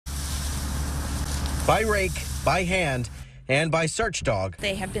by rake, by hand, and by search dog.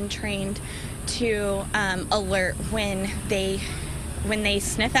 They have been trained to alert when they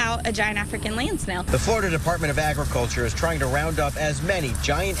sniff out a giant African land snail. The Florida Department of Agriculture is trying to round up as many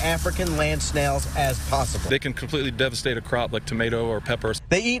giant African land snails as possible. They can completely devastate a crop like tomato or peppers.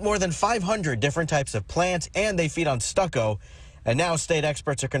 They eat more than 500 different types of plants, and they feed on stucco. And now state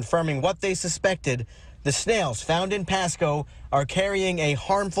experts are confirming what they suspected. The snails found in Pasco are carrying a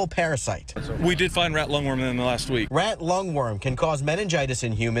harmful parasite. We did find rat lungworm in the last week. Rat lungworm can cause meningitis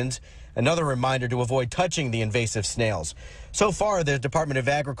in humans. Another reminder to avoid touching the invasive snails. So far, the Department of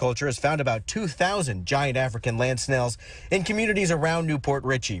Agriculture has found about 2,000 giant African land snails in communities around Newport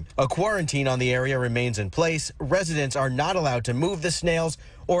Richey. A quarantine on the area remains in place. Residents are not allowed to move the snails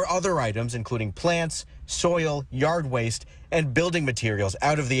or other items, including plants, soil, yard waste, and building materials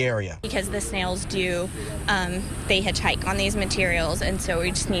out of the area. Because the snails they hitchhike on these materials, and so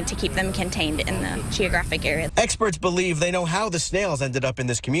we just need to keep them contained in the geographic area. Experts believe they know how the snails ended up in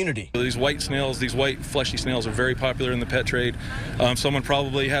this community. These white snails, these white fleshy snails are very popular in the pet trade. Someone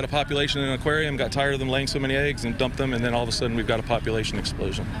probably had a population in an aquarium, got tired of them laying so many eggs and dumped them, and then all of a sudden we've got a population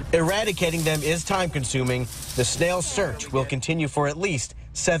explosion. Eradicating them is time-consuming. The snail search will continue for at least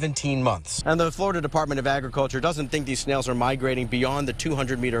 17 months. And the Florida Department of Agriculture doesn't think these snails are migrating beyond the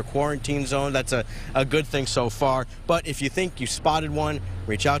 200-meter quarantine zone. That's a good thing so far. But if you think you spotted one,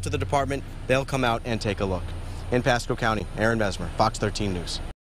 reach out to the department. They'll come out and take a look. In Pasco County, Aaron Mesmer, Fox 13 News.